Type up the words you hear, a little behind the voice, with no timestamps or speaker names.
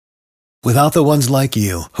Without the ones like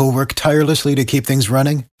you, who work tirelessly to keep things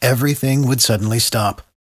running, everything would suddenly stop.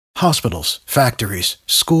 Hospitals, factories,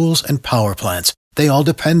 schools, and power plants, they all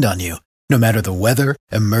depend on you. No matter the weather,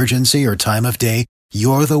 emergency, or time of day,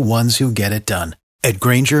 you're the ones who get it done. At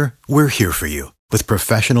Grainger, we're here for you with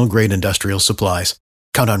professional-grade industrial supplies.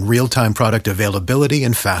 Count on real-time product availability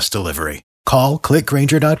and fast delivery. Call,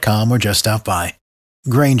 clickgrainger.com, or just stop by.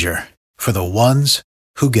 Grainger, for the ones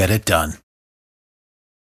who get it done.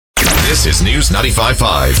 This is News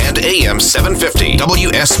 95.5 and AM 750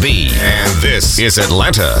 WSB. And this is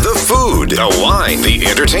Atlanta. The food, the wine, the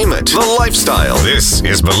entertainment, the lifestyle. This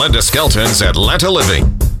is Belinda Skelton's Atlanta Living.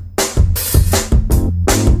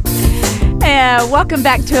 And welcome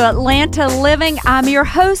back to Atlanta Living. I'm your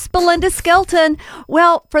host, Belinda Skelton.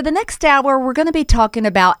 Well, for the next hour, we're going to be talking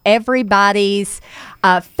about everybody's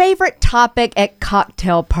favorite topic at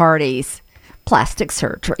cocktail parties, plastic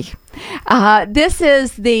surgery. This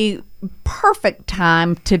is the perfect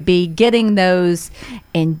time to be getting those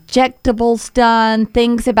injectables done,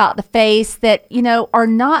 things about the face that, are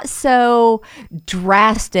not so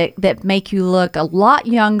drastic, that make you look a lot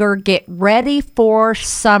younger. Get ready for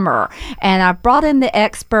summer. And I brought in the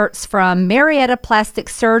experts from Marietta Plastic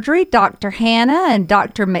Surgery, Dr. Hannah and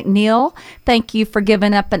Dr. McNeil. Thank you for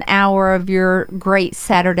giving up an hour of your great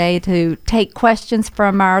Saturday to take questions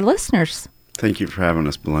from our listeners. Thank you for having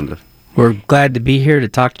us, Belinda. We're glad to be here to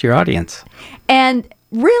talk to your audience. And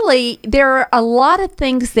really, there are a lot of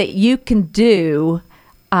things that you can do,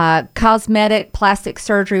 cosmetic, plastic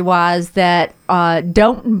surgery-wise, that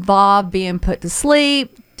don't involve being put to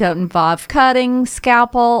sleep, don't involve cutting,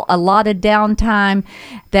 scalpel, a lot of downtime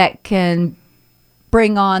that can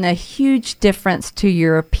bring on a huge difference to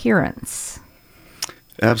your appearance.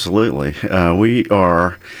 Absolutely. We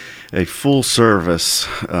are a full-service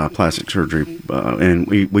plastic surgery, and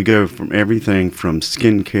we go from everything from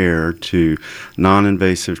skincare to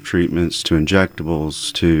non-invasive treatments to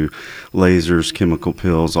injectables to lasers, chemical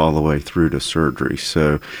pills, all the way through to surgery.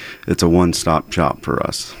 So it's a one-stop shop for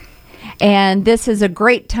us. And this is a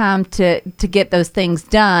great time to get those things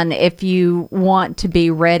done if you want to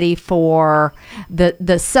be ready for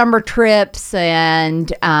the summer trips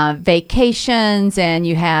and vacations, and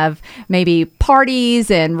you have maybe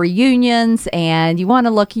parties and reunions, and you want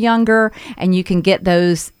to look younger, and you can get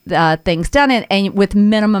those things done and with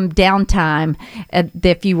minimum downtime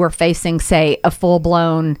if you were facing, say, a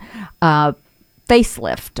full-blown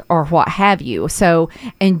facelift or what have you. So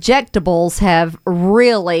injectables have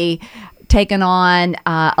really taken on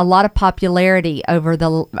a lot of popularity over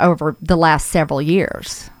the last several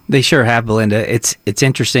years. They sure have, Belinda. It's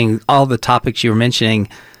interesting. All the topics you were mentioning,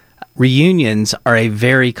 reunions are a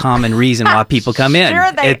very common reason why people come in.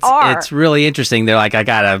 Sure they are. It's really interesting. They're like, I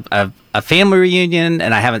got a family reunion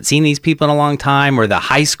and I haven't seen these people in a long time, or the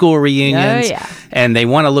high school reunions, and they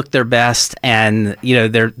want to look their best, and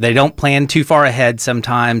they don't plan too far ahead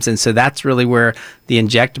sometimes, and so that's really where the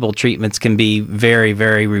injectable treatments can be very,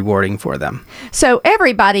 very rewarding for them. So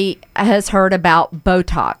everybody has heard about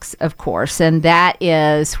Botox, of course, and that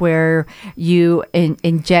is where you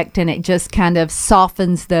inject and it just kind of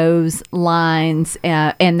softens those lines,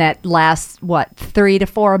 and that lasts 3 to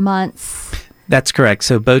 4 months. That's correct.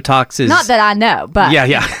 So Botox is... Not that I know, but...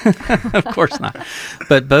 Yeah. Of course not.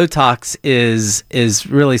 But Botox is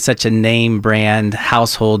really such a name brand,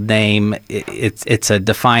 household name. It's a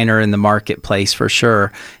definer in the marketplace for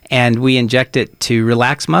sure. And we inject it to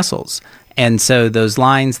relax muscles. And so those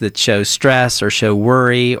lines that show stress or show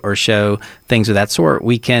worry or show things of that sort,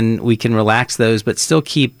 we can relax those, but still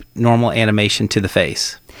keep normal animation to the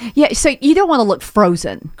face. Yeah, so you don't want to look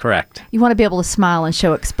frozen. Correct. You want to be able to smile and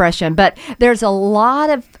show expression. But there's a lot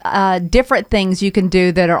of different things you can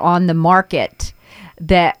do that are on the market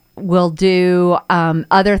that will do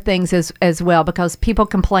other things as well, because people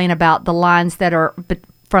complain about the lines that are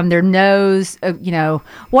from their nose,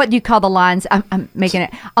 what do you call the lines? I'm making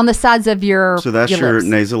it on the sides of your So that's your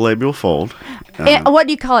nasolabial fold. And what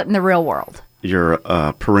do you call it in the real world? Your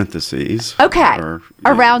parentheses. Okay.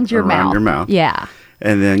 Around your mouth. Around your mouth. Yeah.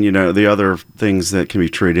 And then, the other things that can be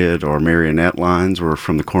treated are marionette lines, or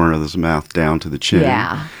from the corner of the mouth down to the chin.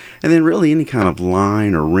 Yeah. And then really any kind of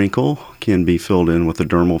line or wrinkle can be filled in with a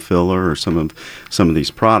dermal filler or some of these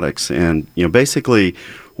products. And, basically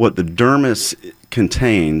what the dermis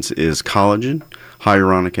contains is collagen,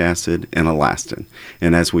 hyaluronic acid, and elastin.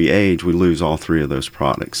 And as we age, we lose all three of those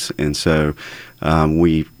products. And so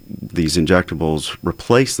we these injectables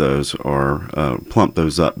replace those or plump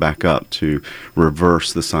those back up to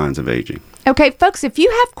reverse the signs of aging. Okay, folks, if you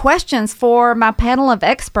have questions for my panel of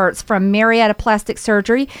experts from Marietta Plastic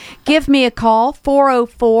Surgery, give me a call,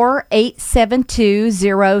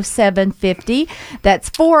 404-872-0750. That's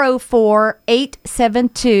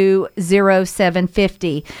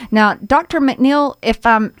 404-872-0750. Now, Dr. McNeil, if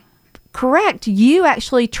I'm correct, you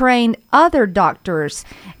actually train other doctors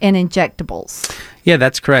in injectables. Yeah,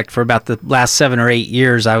 that's correct. For about the last 7 or 8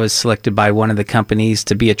 years, I was selected by one of the companies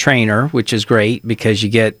to be a trainer, which is great because you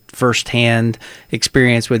get firsthand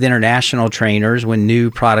experience with international trainers when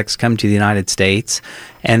new products come to the United States.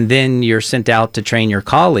 And then you're sent out to train your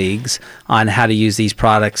colleagues on how to use these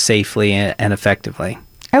products safely and effectively.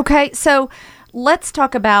 Okay, so let's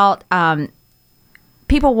talk about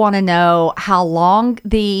people want to know how long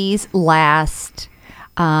these last.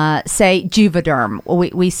 Say Juvederm.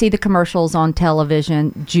 We see the commercials on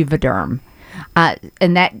television, Juvederm.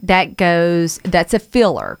 And that's a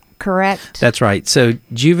filler, correct? That's right. So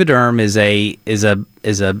Juvederm is a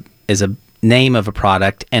name of a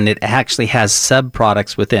product, and it actually has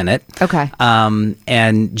sub-products within it. Okay.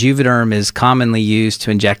 And Juvederm is commonly used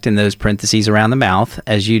to inject in those parentheses around the mouth,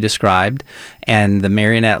 as you described, and the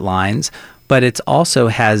marionette lines. But it also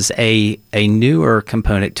has a newer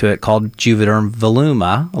component to it called Juvederm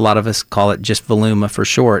Voluma. A lot of us call it just Voluma for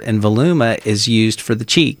short, and Voluma is used for the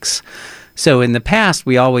cheeks. So in the past,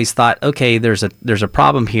 we always thought, okay, there's a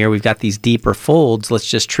problem here. We've got these deeper folds. Let's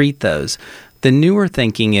just treat those. The newer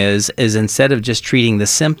thinking is instead of just treating the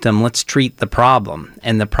symptom, let's treat the problem.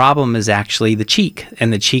 And the problem is actually the cheek,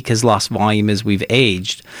 and the cheek has lost volume as we've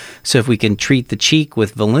aged. So if we can treat the cheek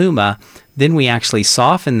with Voluma, then we actually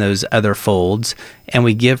soften those other folds and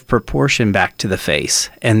we give proportion back to the face.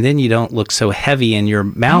 And then you don't look so heavy in your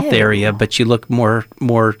mouth area, but you look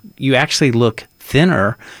you actually look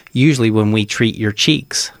thinner usually when we treat your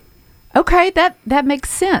cheeks. Okay, that makes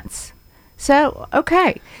sense. So,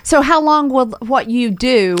 okay. So how long will what you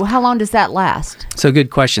do, how long does that last? So good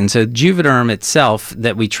question. So Juvederm itself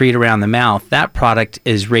that we treat around the mouth, that product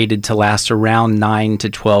is rated to last around 9 to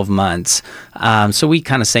 12 months. So we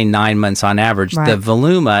kind of say 9 months on average. Right. The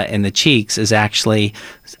Voluma in the cheeks is actually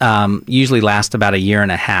usually last about 1.5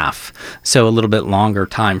 years. So a little bit longer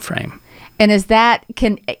time frame. And is that,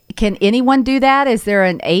 can anyone do that? Is there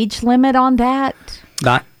an age limit on that?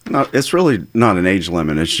 No, it's really not an age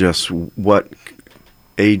limit. It's just what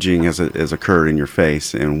aging has occurred in your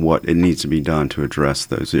face and what it needs to be done to address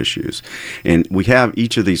those issues. And we have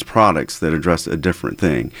each of these products that address a different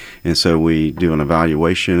thing. And so we do an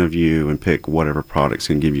evaluation of you and pick whatever products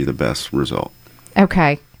can give you the best result.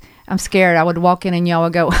 Okay. I'm scared. I would walk in and y'all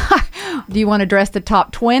would go, do you want to address the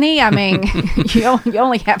top 20? I mean, you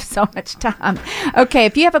only have so much time. Okay,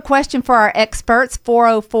 if you have a question for our experts,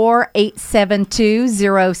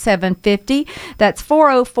 404-872-0750. That's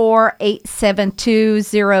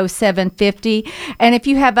 404-872-0750. And if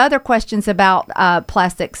you have other questions about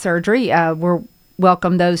plastic surgery, we're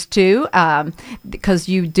welcome those too, because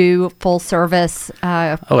you do full service.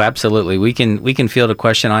 Oh, absolutely. We can field a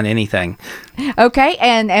question on anything. Okay,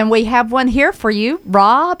 and we have one here for you,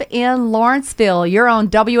 Rob in Lawrenceville. You're on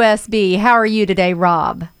WSB. How are you today,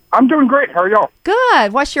 Rob? I'm doing great. How are y'all?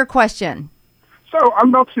 Good. What's your question? So I'm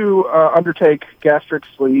about to undertake gastric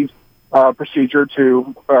sleeve procedure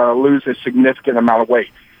to lose a significant amount of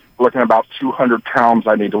weight. Looking at about 200 pounds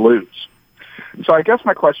I need to lose. So I guess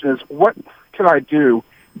my question is, what can I do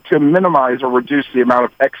to minimize or reduce the amount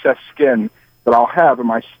of excess skin that I'll have in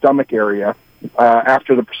my stomach area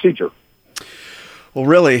after the procedure? Well,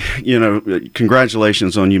 really,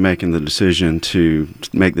 congratulations on you making the decision to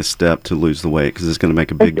make this step to lose the weight, because it's going to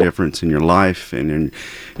make a big difference in your life and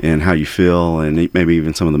in how you feel, and maybe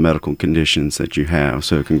even some of the medical conditions that you have.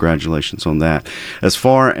 So congratulations on that. As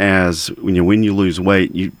far as when you lose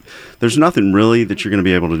weight, there's nothing really that you're going to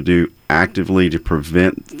be able to do actively to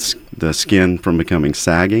prevent the skin from becoming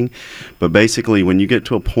sagging. But basically, when you get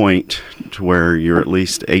to a point to where you're at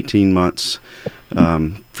least 18 months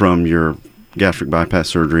from your gastric bypass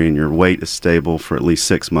surgery and your weight is stable for at least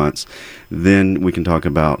 6 months, then we can talk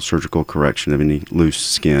about surgical correction of any loose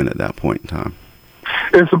skin at that point in time.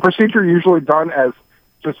 Is the procedure usually done as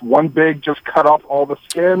just one big, just cut off all the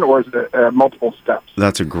skin, or is it multiple steps?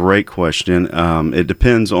 That's a great question. It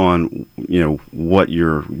depends on what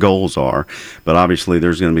your goals are, but obviously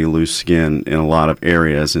there's going to be loose skin in a lot of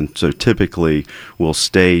areas, and so typically we'll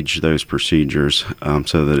stage those procedures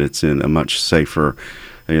so that it's in a much safer.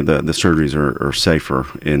 The surgeries are safer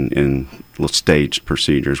in staged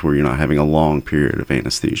procedures where you're not having a long period of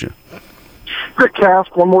anesthesia. Great. Can I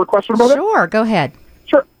ask one more question about it? Sure, go ahead.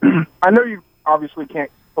 Sure. I know you obviously can't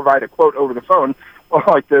provide a quote over the phone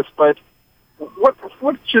like this, but what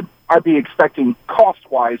should I be expecting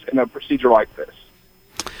cost-wise in a procedure like this?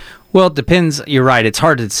 Well, it depends. You're right. It's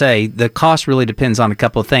hard to say. The cost really depends on a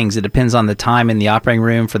couple of things. It depends on the time in the operating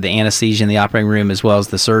room for the anesthesia in the operating room, as well as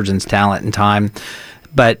the surgeon's talent and time.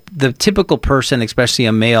 But the typical person, especially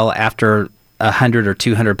a male after 100 or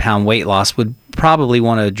 200 pound weight loss, would probably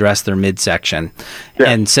want to address their midsection. Yeah.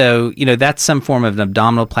 And so, that's some form of an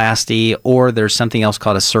abdominoplasty, or there's something else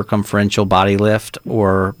called a circumferential body lift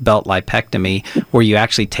or belt lipectomy, where you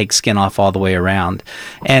actually take skin off all the way around.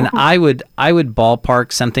 And I would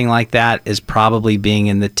ballpark something like that as probably being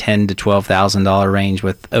in the $10,000 to $12,000 range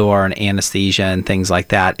with OR and anesthesia and things like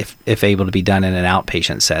that, if able to be done in an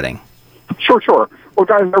outpatient setting. Sure. Well,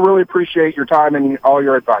 guys, I really appreciate your time and all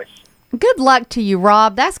your advice. Good luck to you,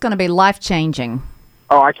 Rob. That's going to be life-changing.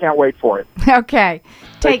 Oh, I can't wait for it. Okay.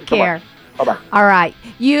 Take care. So bye-bye. All right.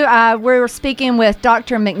 We were speaking with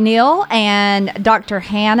Dr. McNeil and Dr.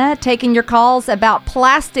 Hannah, taking your calls about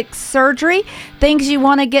plastic surgery, things you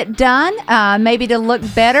want to get done, maybe to look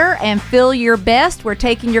better and feel your best. We're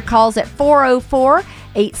taking your calls at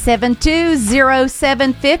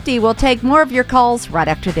 404-872-0750. We'll take more of your calls right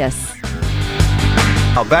after this.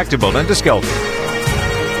 Now back to Belinda Skelton.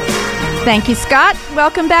 Thank you, Scott.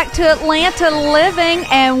 Welcome back to Atlanta Living,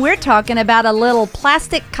 and we're talking about a little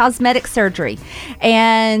plastic cosmetic surgery,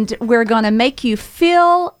 and we're going to make you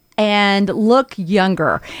feel and look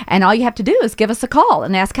younger. And all you have to do is give us a call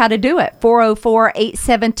and ask how to do it.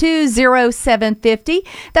 404-872-0750.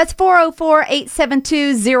 That's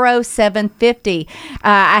 404-872-0750.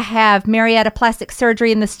 I have Marietta Plastic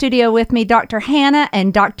Surgery in the studio with me, Dr. Hannah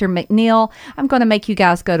and Dr. McNeil. I'm going to make you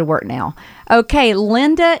guys go to work now. Okay,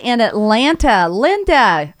 Linda in Atlanta.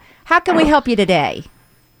 Linda, how can we help you today?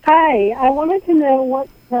 Hi, I wanted to know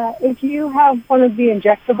if you have one of the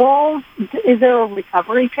injectables, is there a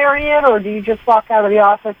recovery period, or do you just walk out of the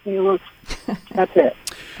office and you look, that's it?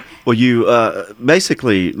 Well, you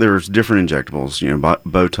basically, there's different injectables.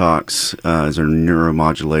 Botox is a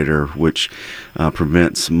neuromodulator, which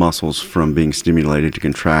prevents muscles from being stimulated to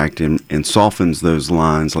contract and softens those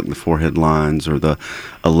lines, like the forehead lines or the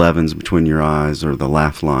 11s between your eyes or the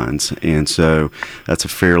laugh lines. And so that's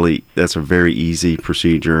a very easy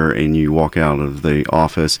procedure, and you walk out of the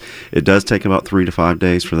office. It does take about 3 to 5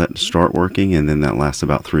 days for that to start working, and then that lasts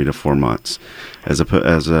about 3 to 4 months. As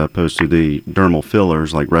opposed to the dermal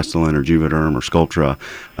fillers like Restylane or Juvederm or Sculptra,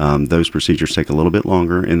 those procedures take a little bit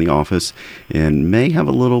longer in the office and may have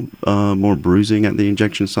a little more bruising at the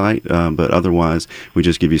injection site, but otherwise we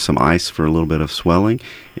just give you some ice for a little bit of swelling,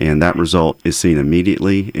 and that result is seen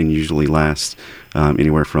immediately and usually lasts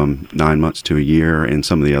anywhere from 9 months to a year, and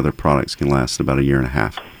some of the other products can last about a year and a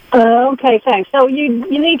half. Okay, thanks. So you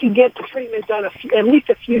need to get the treatment done at least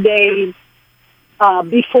a few days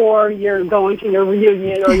before you're going to your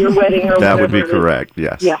reunion or your wedding or that whatever. Would be correct,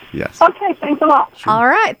 yes. Yeah. Yes. Okay, thanks a lot. Sure. All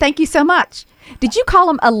right, thank you so much. Did you call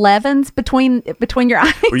them 11s between your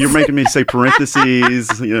eyes? Well, you're making me say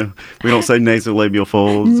parentheses. We don't say nasolabial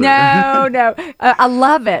folds. No. I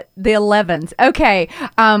love it, the 11s. Okay,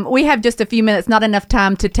 we have just a few minutes, not enough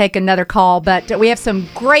time to take another call, but we have some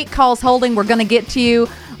great calls holding. We're going to get to you.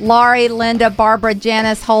 Laurie, Linda, Barbara,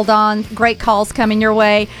 Janice, hold on. Great calls coming your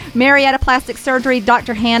way. Marietta Plastic Surgery,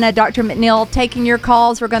 Dr. Hannah, Dr. McNeil, taking your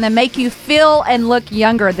calls. We're going to make you feel and look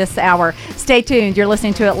younger this hour. Stay tuned. You're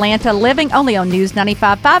listening to Atlanta Living, only on News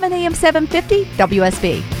 95.5 and AM 750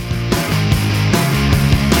 WSB.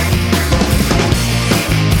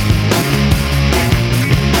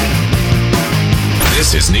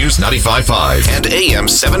 This is News 95.5 and AM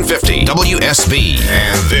 750 WSB.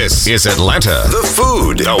 And this is Atlanta. The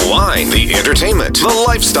food, the wine, the entertainment, the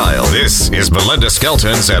lifestyle. This is Belinda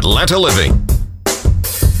Skelton's Atlanta Living.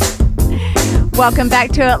 Welcome back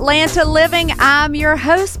to Atlanta Living. I'm your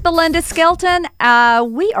host, Belinda Skelton.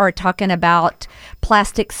 We are talking about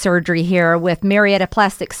plastic surgery here with Marietta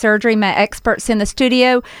Plastic Surgery, my experts in the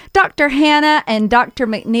studio, Dr. Hannah and Dr.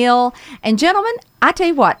 McNeil. And gentlemen, I tell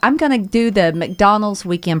you what, I'm going to do the McDonald's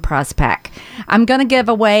Weekend Prize Pack. I'm going to give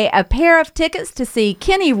away a pair of tickets to see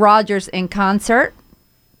Kenny Rogers in concert.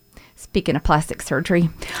 Speaking of plastic surgery,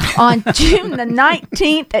 on June the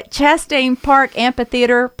 19th at Chastain Park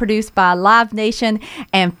Amphitheater, produced by Live Nation,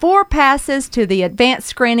 and 4 passes to the advanced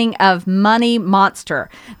screening of Money Monster.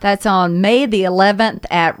 That's on May the 11th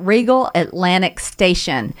at Regal Atlantic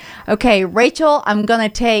Station. Okay, Rachel, I'm going to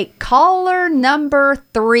take caller number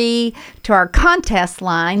 3 to our contest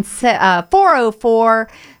line,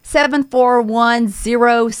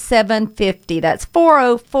 404-741-0750. That's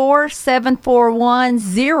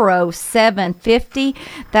 404-741-0750.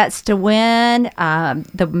 That's to win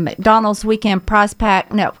the McDonald's Weekend Prize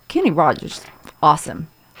Pack. No, Kenny Rogers, awesome.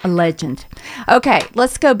 A legend. Okay,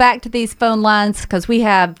 let's go back to these phone lines because we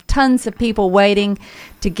have tons of people waiting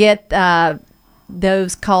to get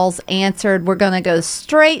those calls answered. We're going to go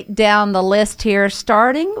straight down the list here,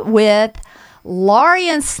 starting with Laurie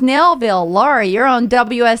in Snellville. Laurie, you're on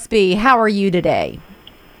WSB. How are you today?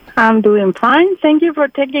 I'm doing fine. Thank you for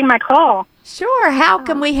taking my call. Sure. How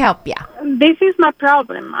can we help you? This is my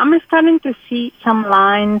problem. I'm starting to see some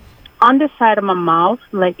lines on the side of my mouth,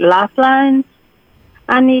 like laugh lines.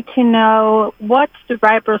 I need to know what's the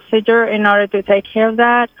right procedure in order to take care of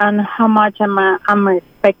that and how much I'm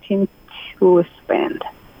expecting to spend.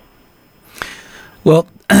 Well,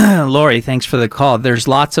 Lori, thanks for the call. There's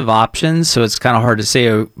lots of options, so it's kind of hard to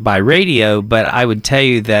say by radio, but I would tell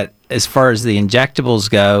you that as far as the injectables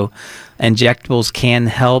go, injectables can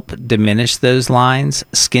help diminish those lines.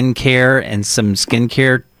 Skincare and some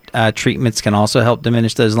skincare treatments can also help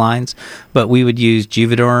diminish those lines, but we would use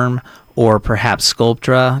Juvederm or perhaps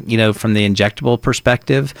Sculptra, from the injectable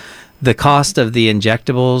perspective. The cost of the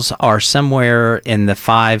injectables are somewhere in the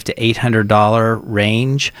 $500 to $800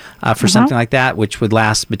 range for something like that, which would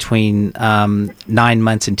last between 9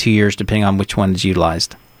 months and 2 years, depending on which one is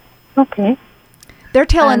utilized. Okay. They're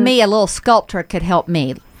telling me a little Sculptra could help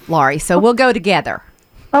me, Laurie, so we'll go together.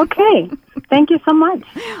 Okay. Thank you so much.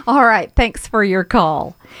 All right. Thanks for your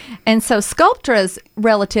call. And so Sculptra is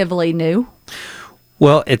relatively new.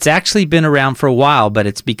 Well, it's actually been around for a while, but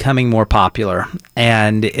it's becoming more popular,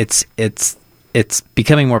 and it's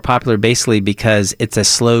becoming more popular basically because it's a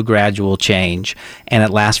slow, gradual change, and it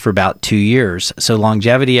lasts for about 2 years. So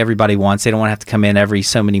longevity, everybody wants. They don't want to have to come in every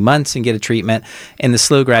so many months and get a treatment. And the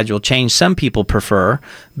slow, gradual change, some people prefer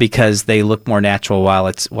because they look more natural while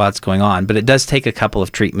it's going on. But it does take a couple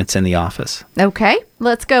of treatments in the office. Okay,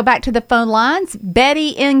 let's go back to the phone lines. Betty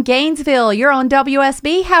in Gainesville, you're on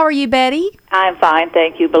WSB. How are you, Betty? I'm fine,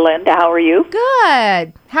 thank you, Belinda. How are you?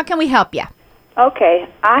 Good. How can we help you? Okay,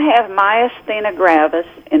 I have myasthenia gravis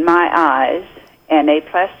in my eyes, and a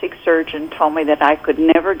plastic surgeon told me that I could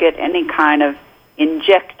never get any kind of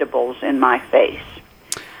injectables in my face.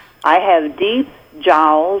 I have deep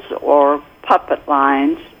jowls or puppet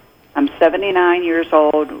lines. I'm 79 years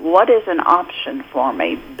old. What is an option for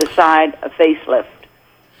me beside a facelift,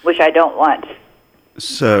 which I don't want?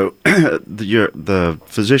 So the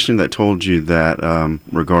physician that told you that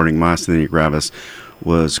regarding myasthenia gravis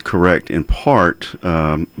was correct in part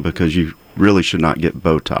because you really should not get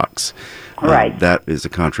Botox. Right. That is a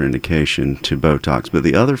contraindication to Botox. But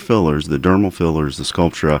the other fillers, the dermal fillers, the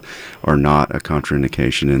Sculptra, are not a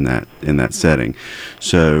contraindication in that setting.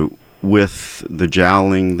 So with the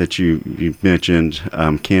jowling that you mentioned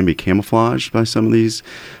can be camouflaged by some of these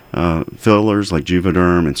fillers like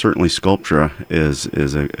Juvederm, and certainly Sculptra is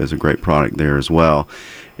a great product there as well.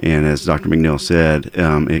 And as Dr. McNeil said,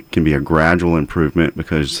 it can be a gradual improvement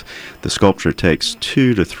because the Sculptra takes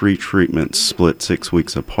 2 to 3 treatments split 6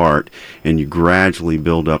 weeks apart, and you gradually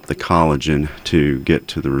build up the collagen to get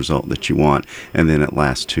to the result that you want, and then it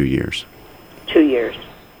lasts 2 years. 2 years.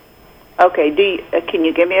 Okay, can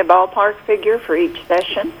you give me a ballpark figure for each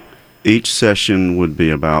session? Each session would be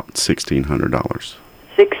about $1,600.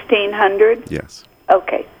 $1,600? Yes.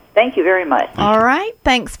 Okay, thank you very much. All right,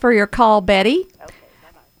 thanks for your call, Betty.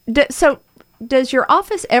 So, does your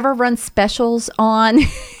office ever run specials on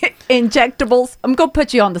injectables? I'm going to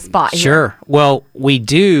put you on the spot here. Sure. Well, we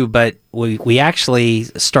do, but we actually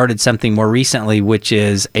started something more recently, which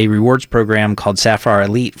is a rewards program called Sapphire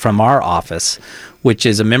Elite from our office, which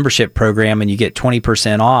is a membership program, and you get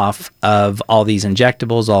 20% off of all these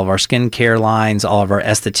injectables, all of our skincare lines, all of our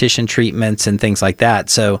esthetician treatments, and things like that.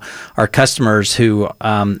 So our customers who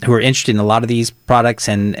are interested in a lot of these products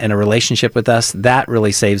and a relationship with us, that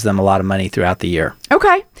really saves them a lot of money throughout the year.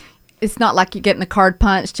 Okay. It's not like you're getting the card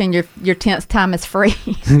punched and your 10th time is free.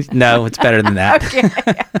 No, it's better than that. Okay.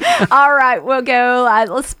 All right, we'll go.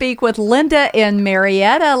 Let's speak with Linda in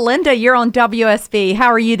Marietta. Linda, you're on WSB. How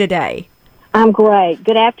are you today? I'm great.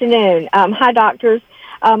 Good afternoon. Hi, doctors.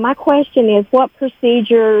 My question is, what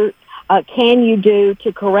procedure can you do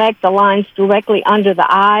to correct the lines directly under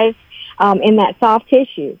the eyes in that soft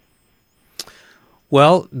tissue?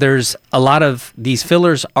 Well, there's a lot of these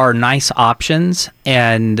fillers are nice options,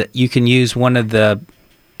 and you can use one of the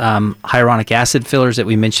hyaluronic acid fillers that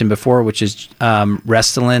we mentioned before, which is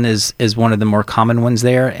Restylane is one of the more common ones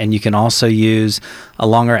there. And you can also use a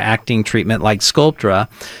longer acting treatment like Sculptra.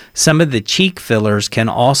 Some of the cheek fillers can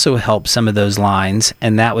also help some of those lines,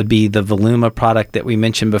 and that would be the Voluma product that we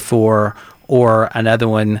mentioned before, or another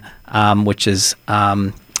one which is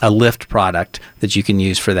a lift product that you can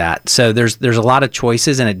use for that. So there's a lot of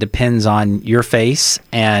choices, and it depends on your face,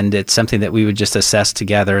 and it's something that we would just assess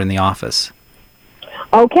together in the office.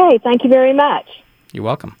 Okay, thank you very much. You're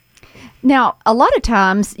welcome. Now, a lot of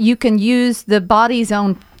times you can use the body's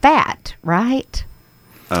own fat, right?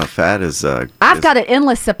 Fat is... I've got an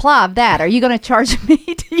endless supply of that. Are you going to charge me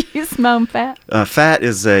to use my own fat? Fat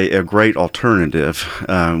is a great alternative.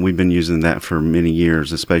 We've been using that for many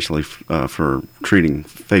years, especially for treating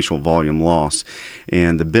facial volume loss.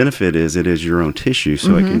 And the benefit is it is your own tissue,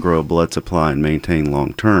 so it can grow a blood supply and maintain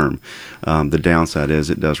long term. The downside is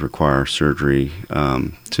it does require surgery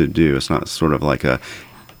to do. It's not sort of like a...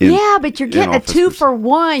 Yeah, but you're getting a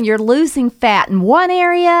 2-for-1. You're losing fat in one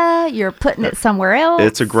area. You're putting it somewhere else.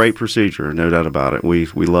 It's a great procedure, no doubt about it. We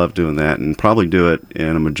love doing that, and probably do it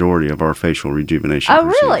in a majority of our facial rejuvenation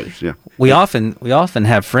procedures. Really? Yeah. We often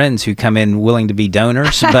have friends who come in willing to be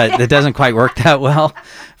donors, but it doesn't quite work that well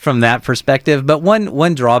from that perspective. But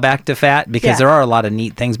one drawback to fat, because there are a lot of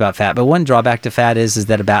neat things about fat, but one drawback to fat is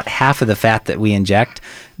that about half of the fat that we inject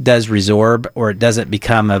does resorb, or it doesn't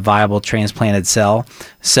become a viable transplanted cell.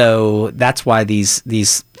 So that's why these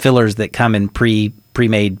fillers that come in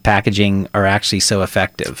pre-made packaging are actually so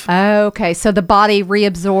effective. Okay, so the body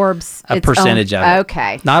reabsorbs a its percentage own. of it.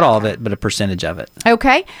 Okay. Not all of it, but a percentage of it.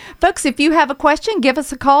 Okay. Folks, if you have a question, give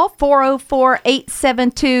us a call,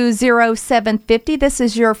 404-872-0750. This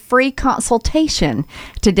is your free consultation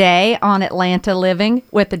today on Atlanta Living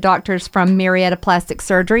with the doctors from Marietta Plastic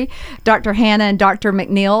Surgery, Dr. Hannah and Dr.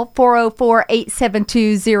 McNeil,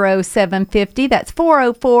 404-872-0750. That's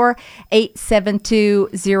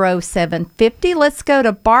 404-872-0750. Let's go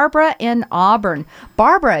to Barbara in Auburn.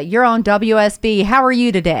 Barbara, you're on WSB. How are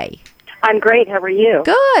you today? I'm great. How are you?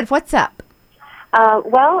 Good. What's up?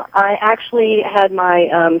 Well, I actually had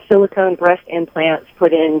my silicone breast implants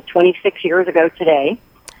put in 26 years ago today.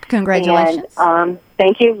 Congratulations. And,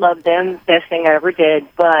 thank you. Love them. Best thing I ever did.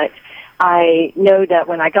 But I know that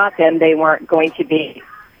when I got them, they weren't going to be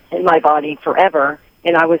in my body forever.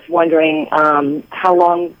 And I was wondering, how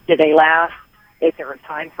long do they last? Is there a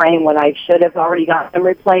time frame when I should have already got them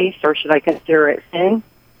replaced, or should I consider it soon?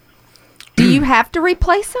 Do you have to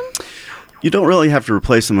replace them? You don't really have to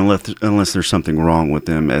replace them unless there's something wrong with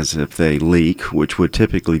them, as if they leak, which would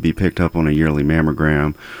typically be picked up on a yearly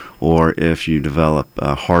mammogram, or if you develop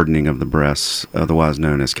hardening of the breasts, otherwise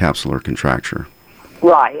known as capsular contracture.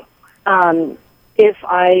 Right. If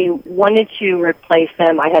I wanted to replace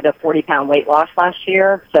them, I had a 40-pound weight loss last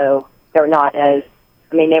year, so they're not as,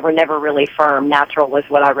 they were never really firm. Natural was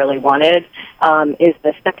what I really wanted. Is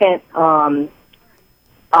the second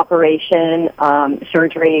operation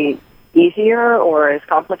surgery easier or as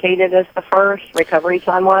complicated as the first, recovery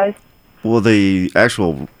time-wise? Well, the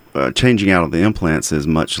actual changing out of the implants is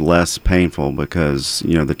much less painful because,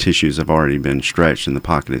 the tissues have already been stretched and the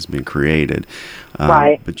pocket has been created.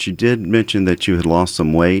 Right. But you did mention that you had lost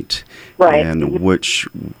some weight. Right. And which,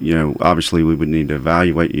 obviously we would need to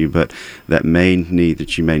evaluate you, but you may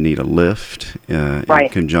need a lift in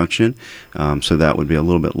conjunction. So that would be a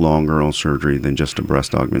little bit longer on surgery than just a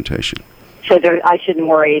breast augmentation. So I shouldn't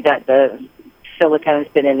worry that the silicone's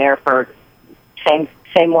been in there for same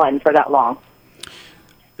one for that long.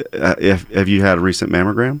 Have you had a recent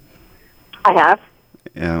mammogram? I have.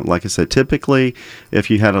 Like I said, typically, if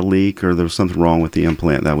you had a leak or there was something wrong with the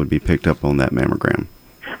implant, that would be picked up on that mammogram.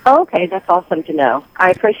 Oh, okay, that's awesome to know. I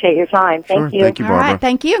appreciate your time. Thank you. Thank you, Barbara. All right,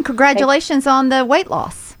 thank you, and congratulations on the weight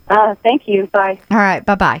loss. Thank you. Bye. All right,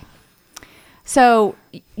 bye-bye. So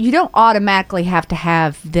you don't automatically have to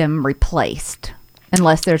have them replaced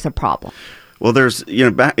unless there's a problem. Well, there's,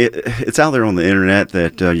 it's out there on the internet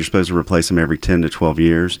that you're supposed to replace them every 10 to 12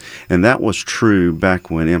 years. And that was true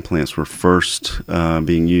back when implants were first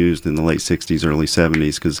being used in the late 60s, early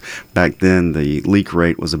 70s, because back then the leak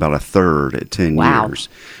rate was about a third at 10 years.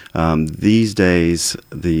 These days,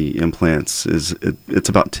 the implants, it's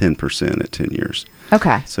about 10% at 10 years.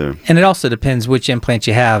 Okay. And it also depends which implants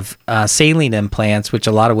you have. Saline implants, which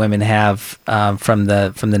a lot of women have from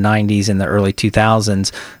the 90s and the early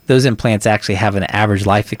 2000s, those implants actually have an average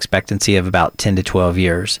life expectancy of about 10 to 12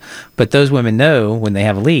 years. But those women know when they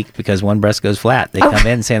have a leak because one breast goes flat. They come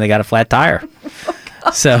in saying they got a flat tire.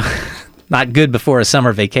 So not good before a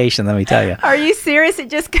summer vacation, let me tell you. Are you serious? It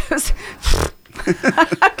just goes...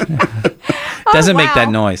 Doesn't make that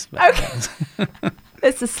noise. Okay.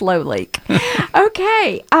 This It's a slow leak.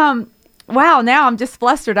 Okay. Wow, now I'm just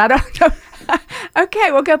flustered. I don't know.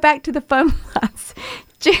 Okay, we'll go back to the phone lines.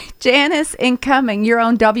 Janice Incoming, you're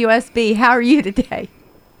on WSB. How are you today?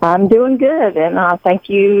 I'm doing good, and thank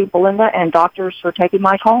you, Belinda and doctors, for taking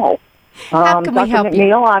my call. How can we help Dr.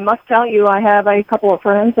 McNeil, I must tell you, I have a couple of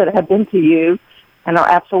friends that have been to you and are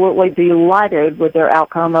absolutely delighted with their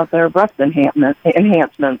outcome of their breast enhancements.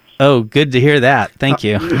 Oh, good to hear that. Thank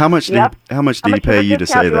you. How much do you pay you to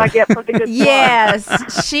say do I that? get for the good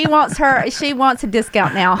Yes, she wants a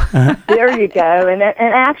discount now. There you go. And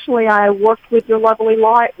actually, I worked with your lovely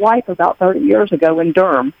wife about 30 years ago in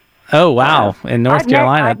Durham. Oh, wow. In North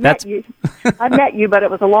Carolina. I've met you, but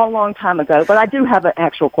it was a long, long time ago. But I do have an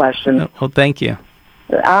actual question. Well, thank you.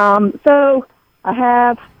 So I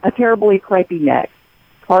have a terribly crepey neck.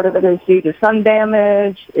 Part of it is due to sun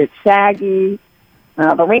damage. It's saggy.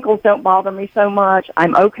 The wrinkles don't bother me so much.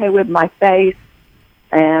 I'm okay with my face.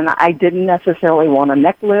 And I didn't necessarily want a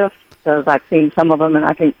neck lift because I've seen some of them, and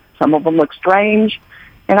I think some of them look strange.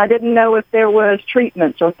 And I didn't know if there was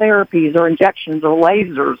treatments or therapies or injections or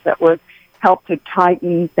lasers that would help to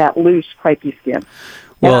tighten that loose, crepey skin.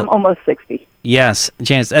 Well, I'm almost 60. Yes,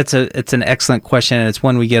 Janice, it's an excellent question, and it's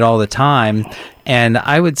one we get all the time. And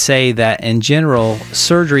I would say that in general,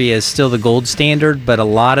 surgery is still the gold standard, but a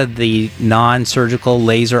lot of the non-surgical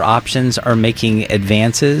laser options are making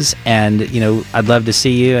advances. And, I'd love to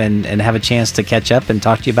see you and have a chance to catch up and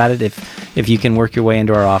talk to you about it if you can work your way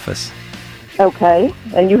into our office. Okay,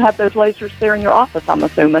 and you have those lasers there in your office, I'm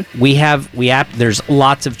assuming. There's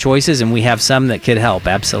lots of choices, and we have some that could help,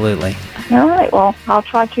 absolutely. All right, well, I'll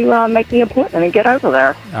try to make the appointment and get over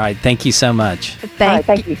there. All right, thank you so much.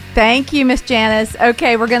 Thank you. Thank you, Miss Janice.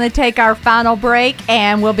 Okay, we're going to take our final break,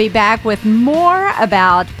 and we'll be back with more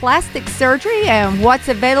about plastic surgery and what's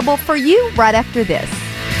available for you right after this.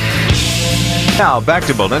 Now, back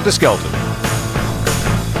to Belinda Skelton.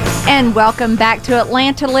 And welcome back to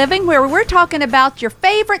Atlanta Living, where we're talking about your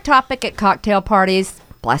favorite topic at cocktail parties,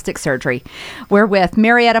 plastic surgery. We're with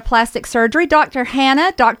Marietta Plastic Surgery, Dr.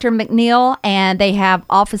 Hannah, Dr. McNeil, and they have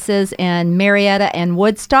offices in Marietta and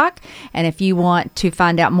Woodstock. And if you want to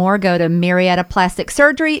find out more, go to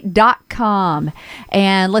MariettaPlasticSurgery.com.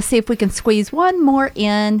 And let's see if we can squeeze one more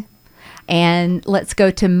in. And let's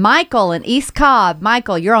go to Michael in East Cobb.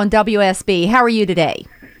 Michael, you're on WSB. How are you today?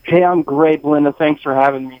 Hey, I'm great, Belinda. Thanks for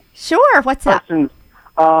having me. Sure. What's up?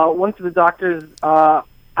 One to the doctors.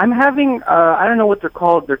 I'm having, I don't know what they're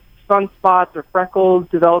called. They're sunspots or freckles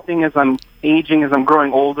developing as I'm aging, as I'm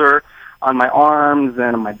growing older on my arms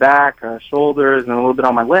and on my back, shoulders, and a little bit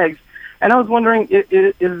on my legs. And I was wondering,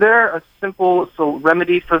 is there a simple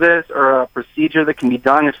remedy for this or a procedure that can be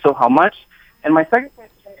done? If so, how much? And my second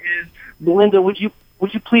question is, Belinda, would you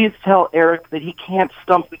please tell Eric that he can't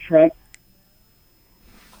stump the trunk?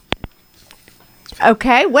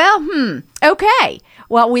 Okay. Well, okay.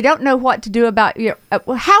 Well, we don't know what to do about your.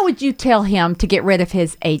 How would you tell him to get rid of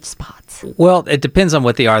his age spots? Well, it depends on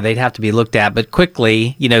what they are. They'd have to be looked at. But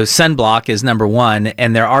quickly, sunblock is number one,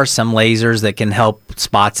 and there are some lasers that can help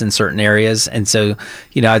spots in certain areas. And so,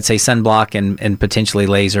 I'd say sunblock and potentially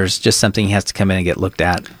lasers, just something he has to come in and get looked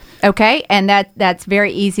at. Okay, and that's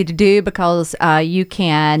very easy to do because you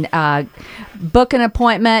can book an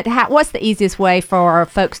appointment. What's the easiest way for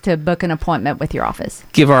folks to book an appointment with your office?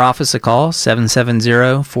 Give our office a call,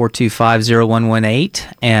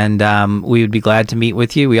 770-425-0118, and we would be glad to meet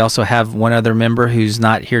with you. We also have one other member who's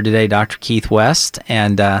not here today, Dr. Keith West,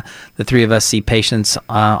 and the three of us see patients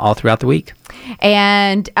all throughout the week.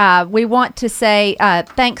 And we want to say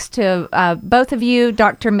thanks to both of you,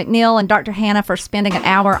 Dr. McNeil and Dr. Hannah, for spending an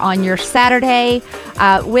hour on your Saturday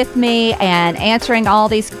with me and answering all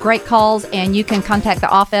these great calls. And you can contact the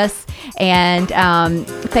office. And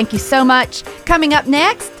thank you so much. Coming up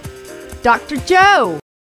next, Dr. Joe.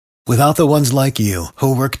 Without the ones like you,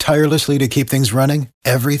 who work tirelessly to keep things running,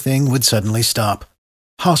 everything would suddenly stop.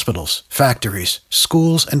 Hospitals, factories,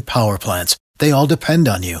 schools, and power plants, they all depend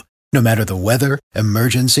on you. No matter the weather,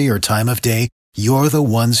 emergency, or time of day, you're the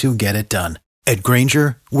ones who get it done. At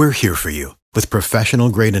Grainger, we're here for you with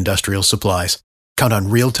professional-grade industrial supplies. Count on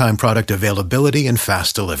real-time product availability and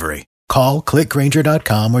fast delivery. Call, click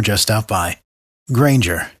Grainger.com, or just stop by.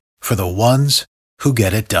 Grainger, for the ones who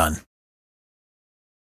get it done.